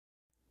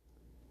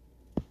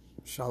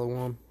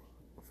Shalom.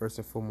 First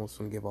and foremost,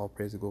 we give all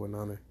praise, glory, and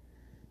honor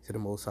to the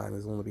Most High and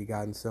His only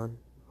begotten Son,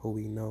 who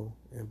we know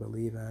and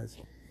believe as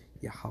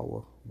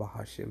Yahweh,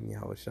 Bahashim,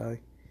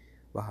 Yahushai,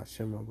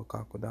 Bahashim,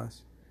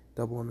 Rabakakodash.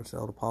 Double honor to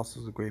all the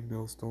apostles, a great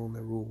millstone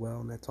that ruled well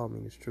and that taught me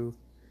this truth.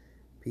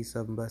 Peace,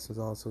 love, and blessings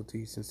also to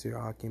you, sincere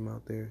Hakim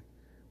out there,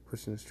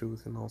 pushing this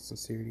truth in all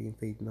sincerity and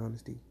faith and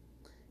honesty.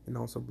 And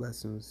also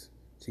blessings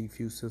to you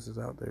few sisters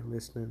out there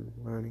listening,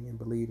 learning, and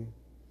believing.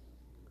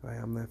 All right,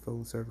 I'm that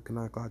full servant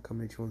Kanakla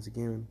coming at you once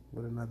again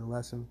with another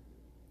lesson.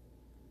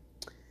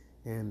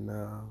 And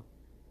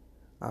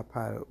I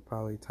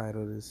probably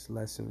title this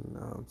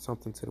lesson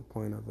something to the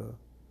point of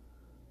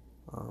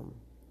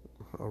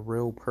a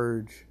real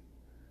purge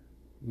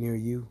near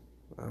you.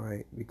 All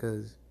right,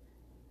 because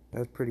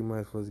that's pretty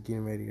much what's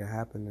getting ready to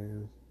happen.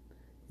 And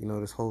you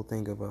know, this whole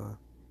thing of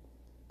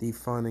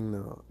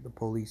defunding the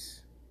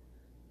police.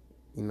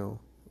 You know,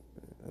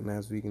 and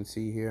as we can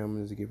see here, I'm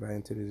going to get right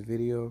into this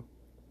video,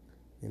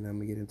 and I'm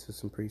going to get into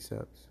some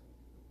precepts.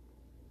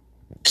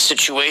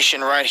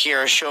 Situation right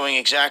here is showing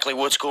exactly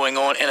what's going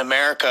on in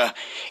America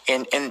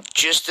in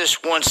just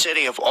this one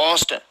city of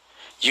Austin.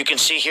 You can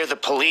see here the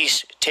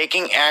police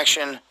taking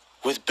action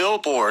with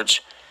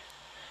billboards,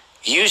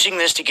 using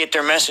this to get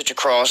their message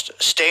across,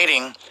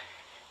 stating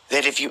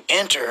that if you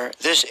enter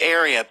this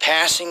area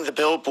passing the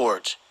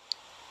billboards,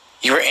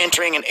 you are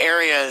entering an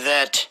area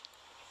that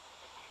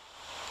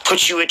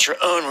puts you at your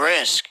own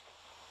risk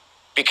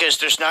because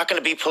there's not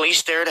going to be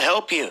police there to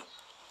help you.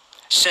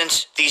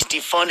 Since these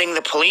defunding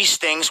the police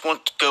things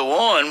won't go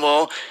on,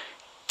 well,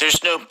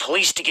 there's no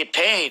police to get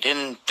paid.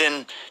 And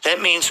then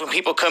that means when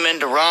people come in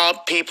to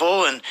rob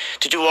people and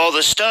to do all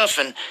this stuff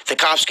and the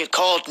cops get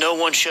called, no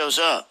one shows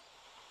up.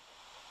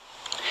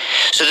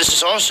 So this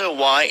is also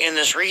why in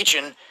this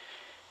region,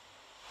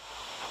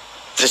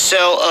 the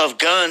sale of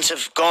guns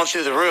have gone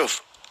through the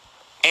roof,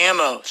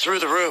 ammo through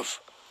the roof.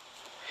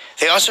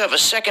 They also have a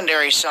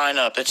secondary sign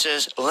up that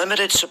says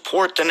limited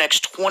support the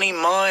next 20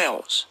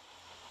 miles.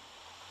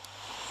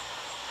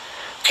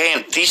 Okay,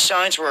 and these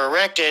signs were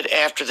erected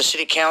after the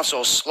city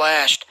council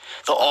slashed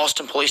the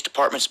Austin Police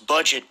Department's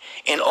budget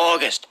in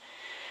August.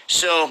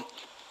 So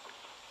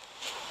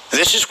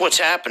this is what's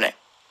happening.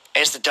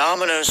 As the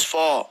dominoes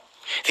fall,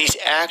 these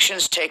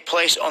actions take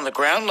place on the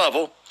ground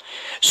level.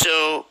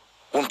 So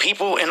when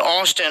people in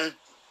Austin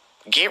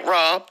get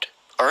robbed,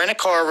 are in a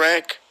car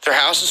wreck, their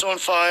house is on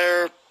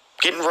fire,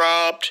 getting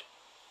robbed,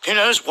 who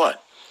knows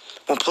what?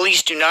 When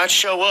police do not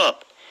show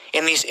up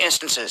in these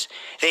instances,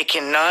 they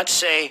cannot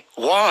say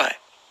why.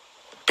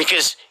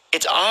 Because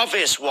it's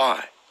obvious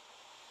why.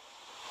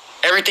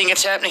 Everything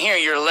that's happening here,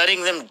 you're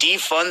letting them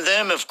defund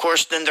them. Of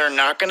course, then they're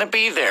not going to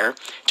be there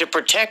to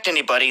protect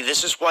anybody.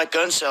 This is why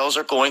gun sales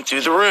are going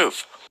through the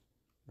roof.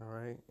 All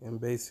right, and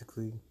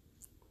basically,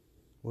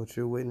 what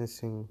you're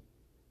witnessing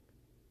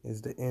is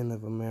the end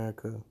of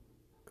America.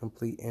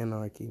 Complete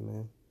anarchy,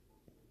 man.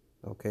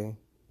 Okay?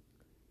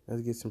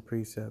 Let's get some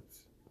precepts.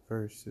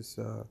 First, it's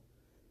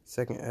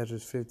 2nd Ezra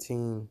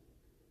 15,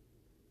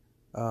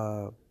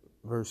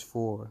 verse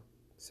 4.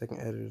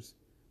 2nd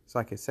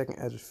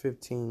Ezra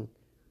 15,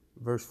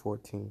 verse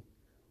 14.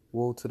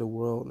 Woe to the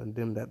world and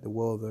them that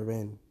dwell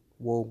therein.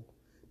 Woe,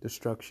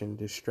 destruction,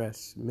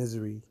 distress,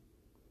 misery.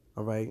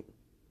 All right?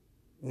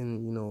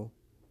 And, you know,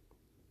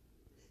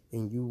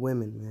 and you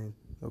women, man,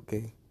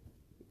 okay?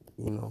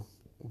 You know,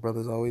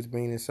 brothers always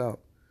bring this out.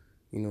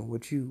 You know,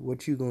 what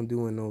you gonna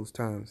do in those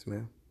times,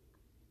 man?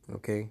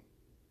 Okay?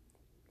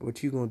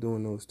 What you gonna do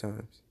in those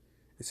times?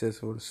 It says,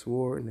 for the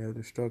sword and their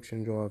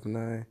destruction draweth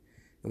nigh,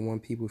 and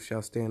one people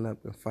shall stand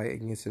up and fight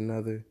against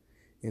another,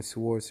 and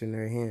swords in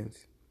their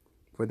hands.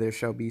 For there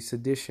shall be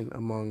sedition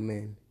among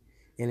men,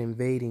 and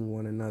invading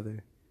one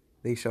another.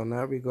 They shall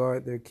not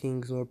regard their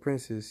kings nor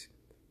princes,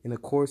 and the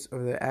course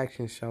of their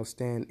actions shall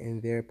stand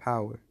in their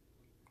power.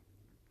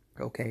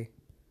 Okay.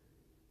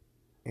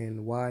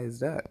 And why is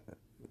that?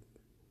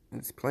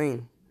 It's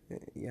plain.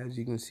 As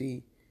you can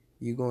see,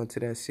 you go into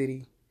that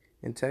city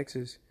in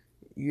Texas,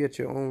 you at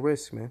your own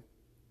risk, man.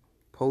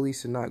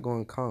 Police are not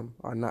going to come,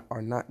 are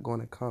not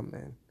going to come,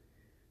 man.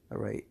 All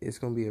right, it's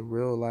going to be a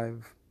real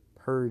live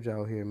purge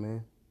out here,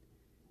 man.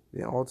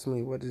 Then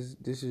ultimately,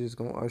 this is just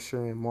going to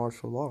usher in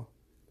martial law,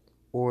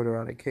 order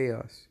out of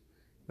chaos.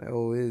 Like,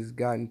 oh, it's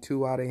gotten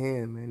too out of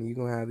hand, man. You're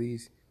going to have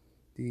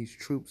these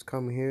troops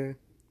come here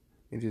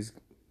and just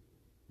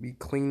be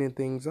cleaning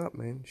things up,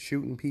 man.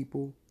 Shooting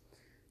people,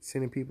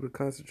 sending people to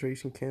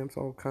concentration camps,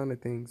 all kind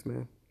of things,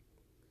 man.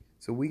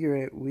 So we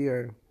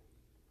are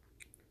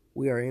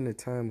in a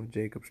time of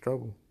Jacob's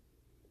trouble.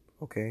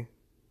 Okay?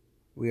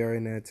 We are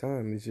in that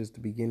time. It's just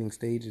the beginning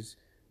stages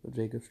of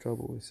Jacob's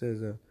trouble. It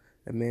says, a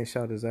man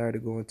shall desire to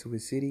go into a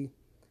city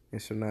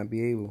and shall not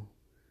be able.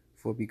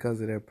 For because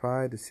of their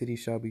pride, the city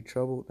shall be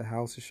troubled, the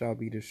houses shall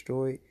be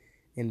destroyed,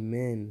 and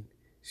men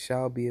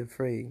shall be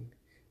afraid.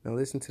 Now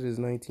listen to this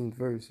 19th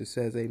verse. It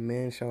says, a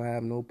man shall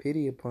have no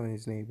pity upon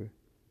his neighbor,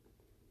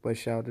 but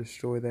shall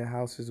destroy their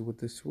houses with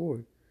the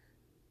sword.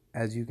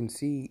 As you can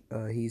see,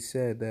 he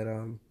said that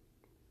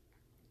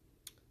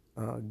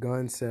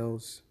gun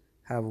sales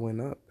have went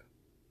up.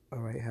 all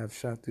right, have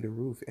shot through the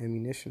roof,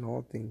 ammunition,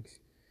 all things,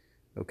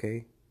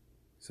 okay?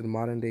 So the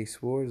modern day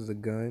swords, the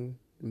gun,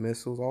 the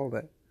missiles, all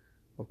that,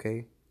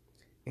 okay?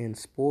 And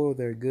spoil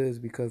their goods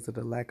because of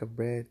the lack of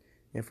bread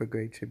and for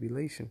great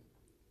tribulation.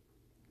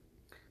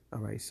 All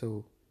right,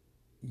 so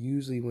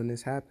usually when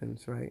this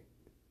happens, right,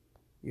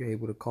 you're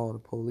able to call the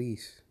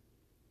police,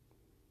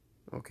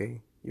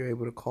 okay? You're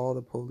able to call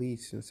the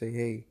police and say,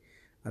 hey,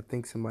 I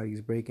think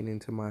somebody's breaking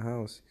into my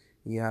house.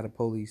 You have the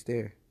police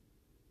there.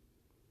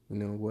 You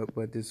know what?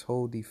 But this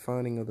whole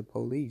defunding of the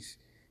police,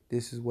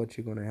 this is what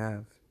you're gonna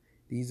have.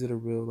 These are the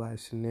real life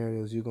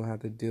scenarios you're gonna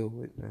have to deal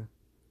with, man.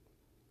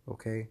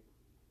 Okay?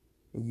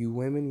 And you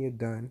women, you're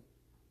done.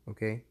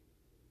 Okay?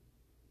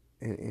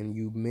 And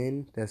you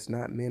men that's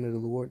not men of the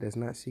Lord, that's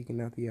not seeking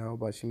out the Yahweh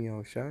Bashim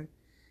Yahushai,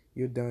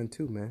 you're done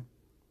too, man.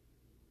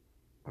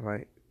 All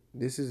right?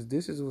 This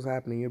is what's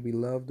happening. Your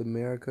beloved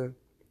America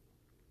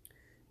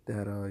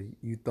that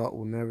you thought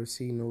will never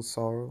see no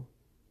sorrow.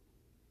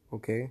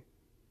 Okay?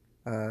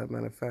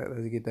 Matter of fact,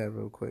 let's get that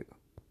real quick.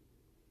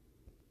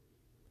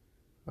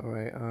 All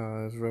right,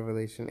 it's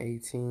Revelation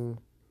 18.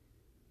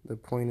 The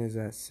point is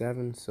at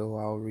 7, so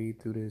I'll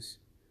read through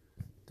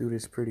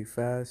this pretty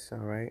fast. All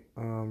right,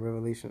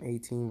 Revelation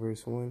 18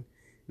 verse 1.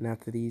 And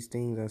after these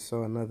things, I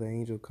saw another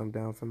angel come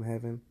down from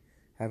heaven,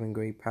 having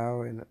great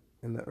power, and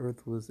the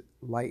earth was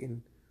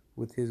lightened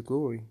with his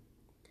glory.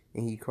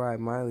 And he cried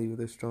mightily with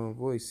a strong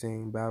voice,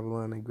 saying,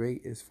 Babylon the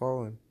great is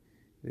fallen.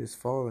 It is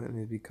fallen and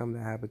has become the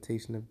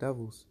habitation of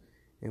devils.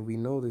 And we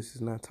know this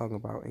is not talking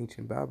about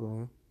ancient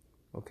Babylon.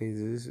 Okay,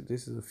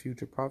 this is a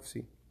future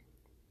prophecy.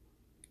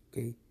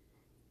 Okay,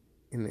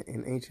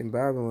 in ancient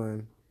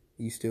Babylon,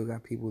 you still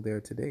got people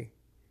there today.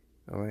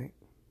 All right,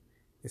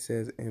 it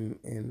says,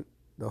 in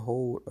the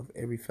hold of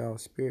every foul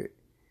spirit,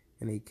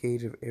 and a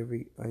cage of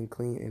every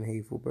unclean and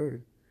hateful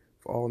bird.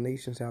 For all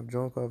nations have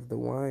drunk of the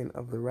wine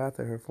of the wrath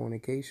of her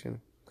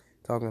fornication.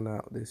 Talking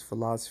about this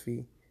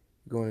philosophy,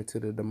 going into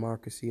the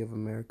democracy of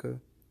America.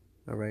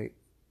 All right,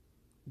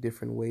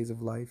 different ways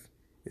of life.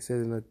 It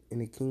says, and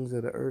the kings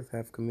of the earth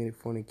have committed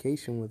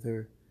fornication with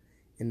her,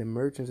 and the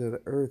merchants of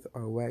the earth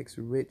are waxed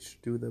rich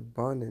through the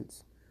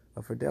abundance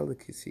of her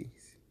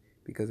delicacies,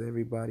 because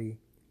everybody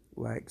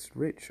waxed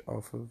rich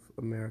off of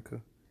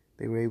America.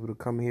 They were able to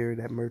come here,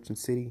 that merchant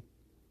city.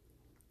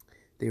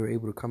 They were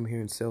able to come here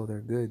and sell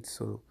their goods.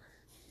 So,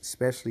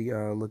 especially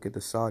look at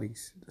the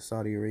Saudis, the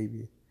Saudi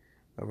Arabia.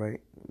 All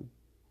right,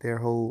 their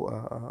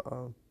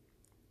whole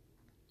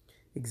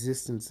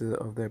existence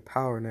of their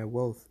power and their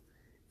wealth.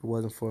 If it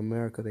wasn't for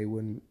America, they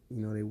wouldn't,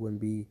 they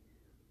wouldn't be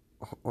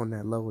on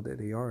that level that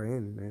they are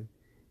in, man.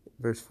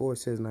 Verse 4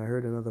 says, and I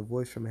heard another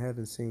voice from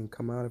heaven saying,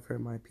 come out of her,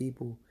 my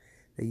people,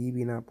 that ye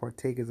be not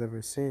partakers of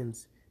her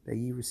sins, that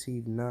ye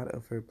receive not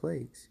of her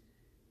plagues.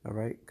 All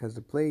right, because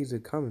the plagues are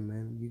coming,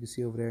 man. You can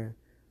see over there,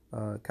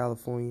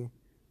 California,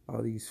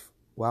 all these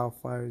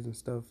wildfires and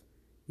stuff.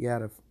 You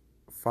had a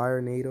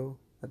fire tornado,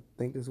 I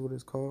think that's what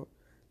it's called.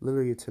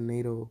 Literally a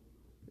tornado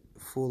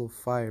full of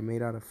fire,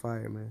 made out of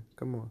fire, man.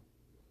 Come on.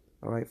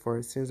 All right, for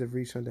her sins have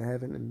reached unto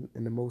heaven,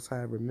 and the Most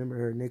High remember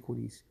her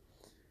iniquities.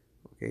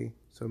 Okay,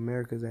 so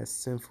America's that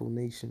sinful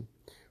nation.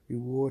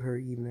 Reward her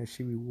even as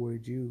she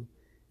rewarded you,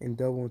 and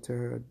double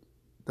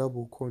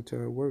according to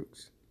her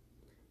works.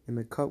 And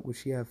the cup which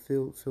she hath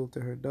filled to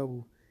her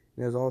double.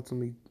 And that's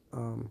ultimately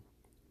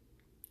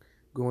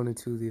going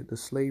into the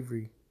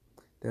slavery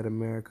that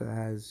America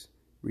has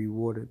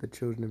rewarded the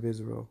children of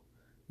Israel.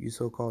 You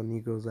so-called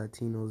Negroes,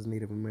 Latinos,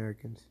 Native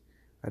Americans.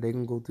 They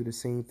can go through the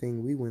same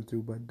thing we went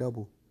through, but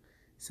double.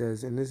 It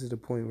says, and this is the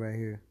point right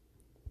here.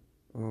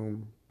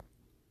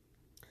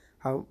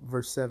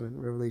 Verse 7,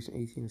 Revelation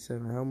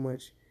 18:7, how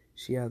much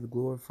she hath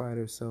glorified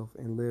herself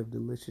and lived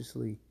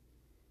deliciously.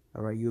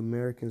 All right, you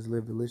Americans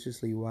live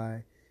deliciously.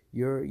 Why?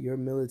 Your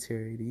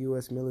military, the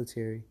U.S.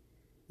 military,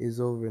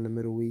 is over in the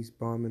Middle East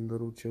bombing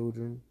little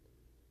children.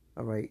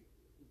 All right,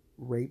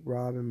 rape,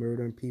 robbing,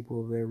 murdering people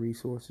of their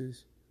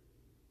resources.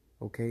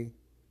 Okay,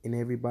 in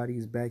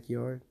everybody's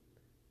backyard.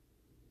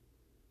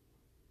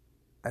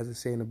 As I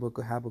say in the book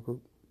of Habakkuk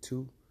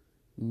 2,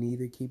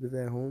 neither keepeth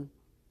at home.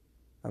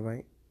 All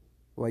right,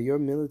 while your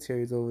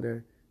military is over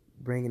there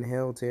bringing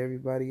hell to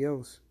everybody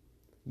else,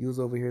 you's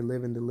over here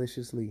living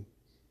deliciously.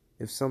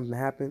 If something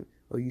happened,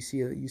 or you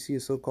see a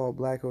so-called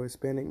black or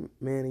Hispanic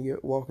man and you're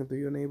walking through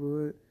your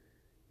neighborhood,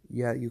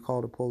 you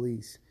call the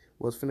police.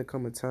 Well, it's finna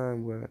come a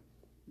time where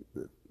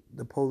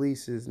the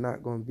police is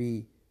not going to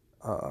be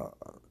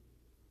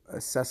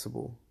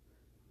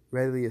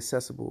readily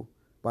accessible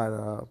by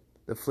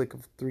the flick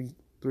of three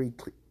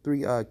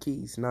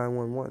keys,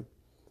 911.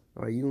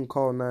 All right, you can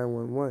call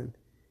 911,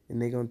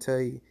 and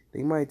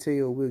they might tell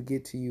you, we'll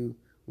get to you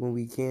when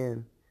we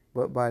can,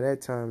 but by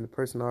that time, the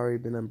person already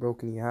been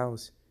unbroken in your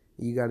house.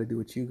 You got to do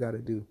what you got to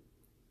do.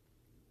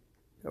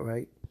 All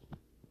right?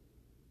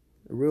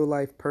 A real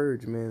life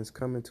purge, man, is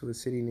coming to a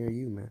city near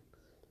you, man.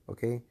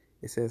 Okay?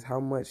 It says, how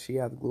much she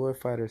hath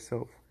glorified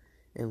herself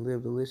and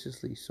lived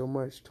deliciously, so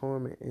much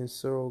torment and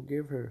sorrow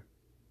give her.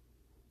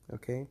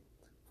 Okay?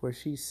 For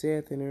she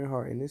saith in her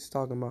heart, and this is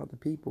talking about the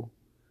people.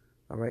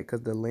 All right?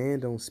 Because the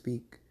land don't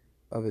speak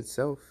of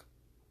itself.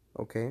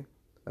 Okay?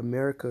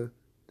 America,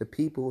 the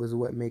people is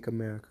what make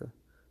America.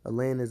 A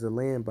land is a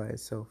land by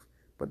itself,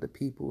 but the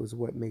people is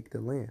what make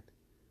the land.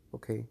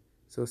 Okay?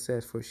 So it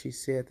says, for she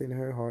saith in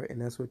her heart,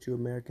 and that's what you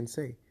Americans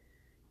say,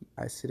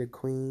 I sit a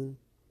queen,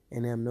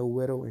 and am no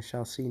widow, and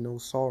shall see no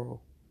sorrow.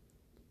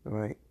 All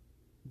right?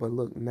 But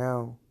look,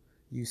 now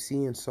you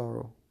see in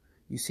sorrow.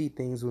 You see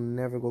things will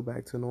never go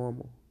back to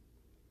normal.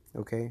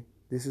 Okay?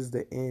 This is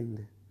the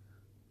end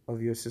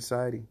of your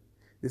society.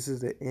 This is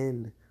the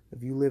end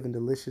of you living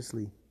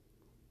deliciously.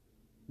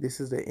 This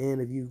is the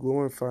end of you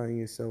glorifying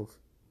yourself.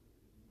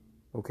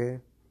 Okay?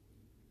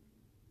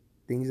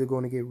 Things are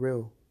going to get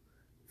real.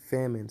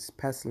 Famines,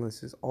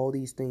 pestilences, all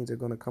these things are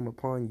going to come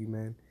upon you,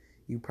 man.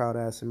 You proud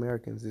ass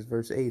Americans. This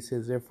verse 8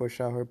 says, therefore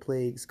shall her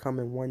plagues come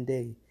in one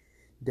day,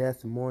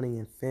 death, mourning,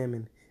 and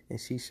famine, and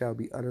she shall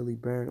be utterly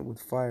burned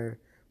with fire.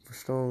 For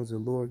strong is the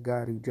Lord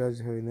God who judges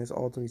her. And that's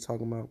ultimately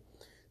talking about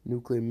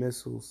nuclear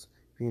missiles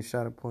being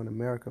shot upon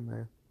America,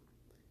 man.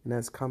 And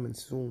that's coming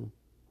soon.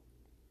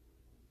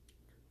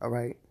 All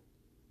right.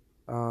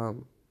 Where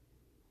I'm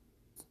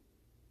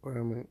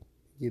going to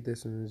get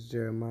this one is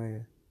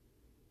Jeremiah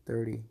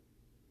 30,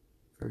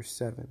 verse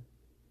 7.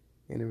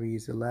 And it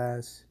reads,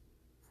 alas,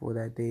 for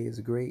that day is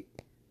great,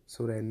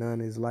 so that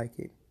none is like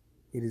it.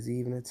 It is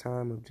even a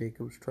time of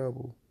Jacob's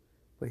trouble,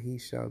 but he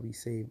shall be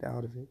saved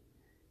out of it.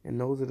 And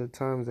those are the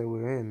times that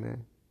we're in,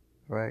 man.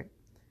 Right?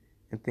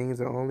 And things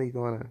are only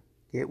going to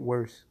get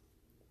worse.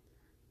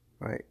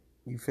 Right?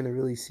 You finna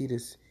really see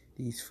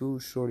these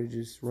food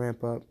shortages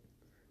ramp up.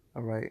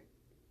 All right?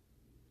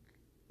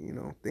 You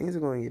know, things are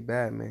going to get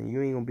bad, man.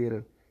 You're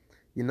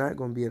not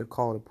going to be able to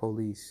call the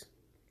police.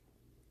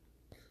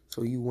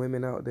 So you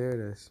women out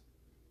there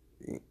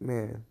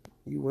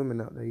you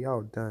women out there,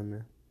 y'all done,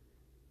 man.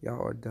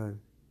 Y'all are done.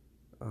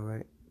 All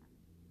right?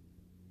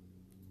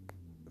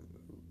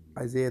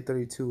 Isaiah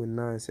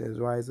 32:9 says,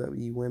 rise up,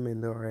 ye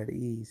women that are at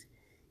ease.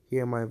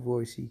 Hear my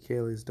voice, ye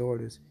careless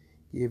daughters.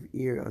 Give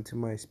ear unto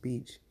my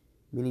speech.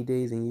 Many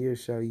days and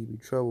years shall ye be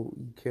troubled,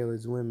 ye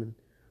careless women,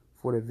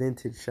 for the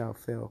vintage shall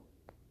fail.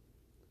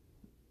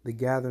 The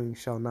gathering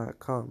shall not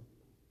come.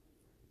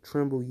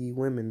 Tremble, ye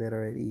women that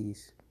are at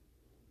ease.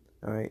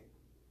 All right?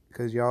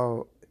 Because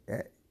y'all,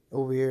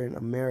 over here in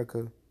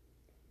America,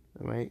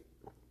 all right,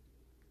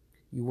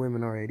 you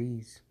women are at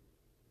ease.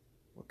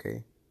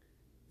 Okay?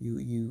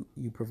 You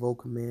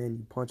provoke a man,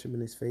 you punch him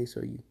in his face,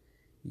 or you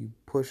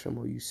push him,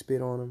 or you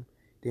spit on him.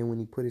 Then when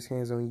he put his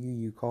hands on you,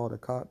 you call the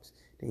cops.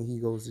 Then he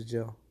goes to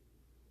jail.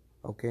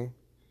 Okay?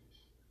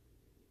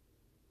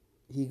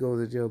 He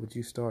goes to jail, but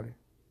you started.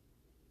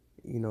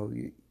 You know,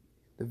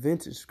 the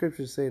vintage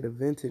scriptures say the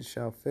vintage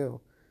shall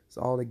fail.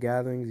 So all the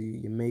gatherings,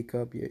 your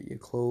makeup, your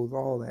clothes,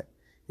 all that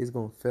is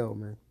gonna fail,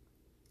 man.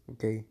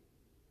 Okay? It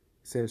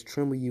says,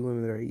 tremble, ye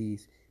women that are at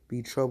ease.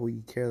 Be troubled,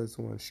 ye careless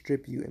ones.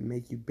 Strip you and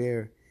make you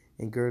bare,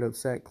 and gird up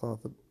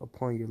sackcloth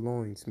upon your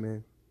loins,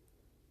 man.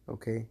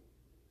 Okay?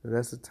 So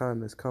that's the time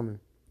that's coming.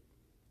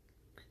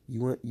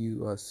 You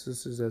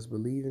sisters that's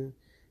believing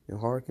and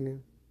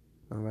hearkening,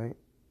 all right?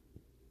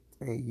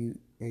 Hey,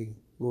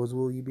 Lord's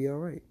will, you be all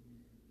right.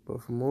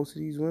 But for most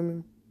of these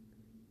women,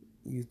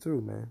 you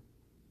through, man.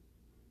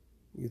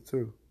 You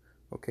through.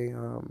 Okay,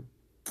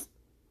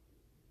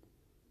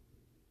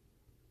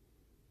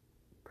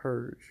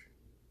 Purge.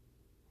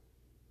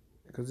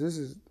 Because this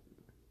is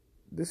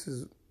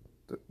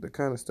the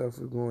kind of stuff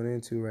we're going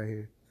into right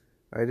here.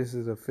 All right, this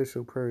is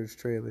official Purge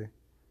trailer.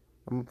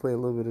 I'm going to play a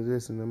little bit of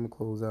this and then I'm going to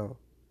close out.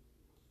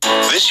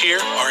 This year,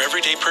 our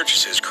everyday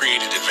purchases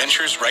created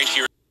adventures right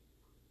here.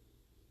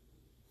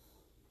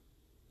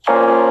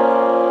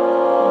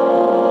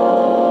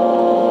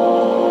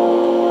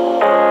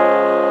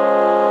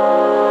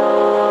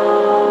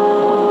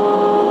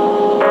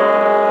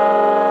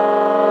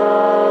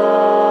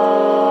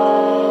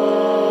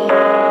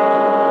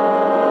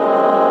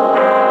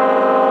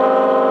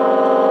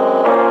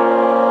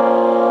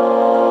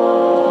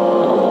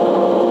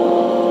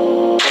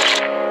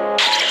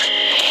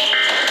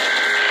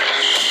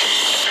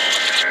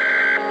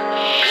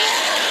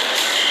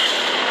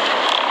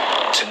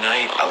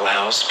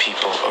 Allows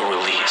people a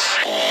release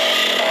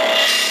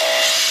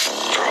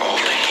for all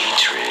the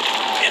hatred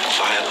and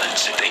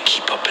violence that they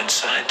keep up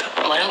inside them.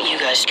 Why don't you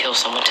guys kill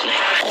someone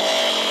tonight?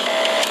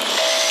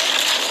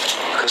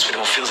 Because we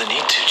don't feel the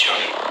need to,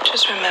 Johnny.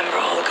 Just remember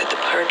all the good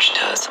the Purge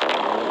does.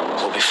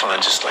 We'll be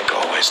fine just like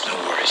always, no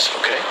worries,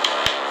 okay?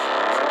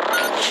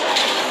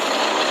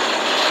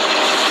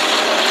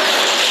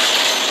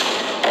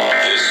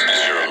 This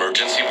is your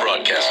emergency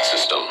broadcast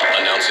system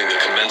announcing the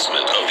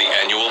commencement of the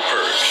annual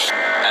Purge.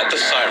 At the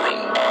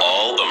siren,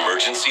 all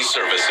emergency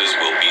services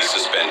will be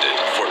suspended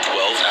for 12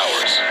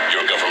 hours.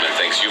 Your government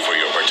thanks you for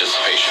your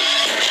participation.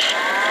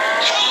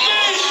 Help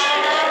me!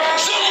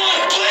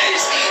 Someone,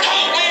 please,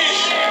 help me!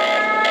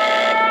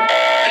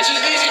 I just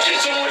need to get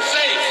somewhere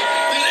safe.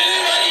 Did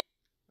anybody?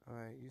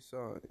 Alright,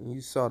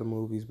 you saw the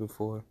movies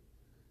before.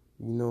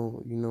 You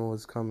know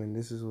what's coming.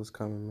 This is what's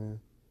coming, man.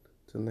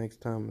 Till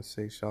next time, let's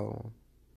say shalom.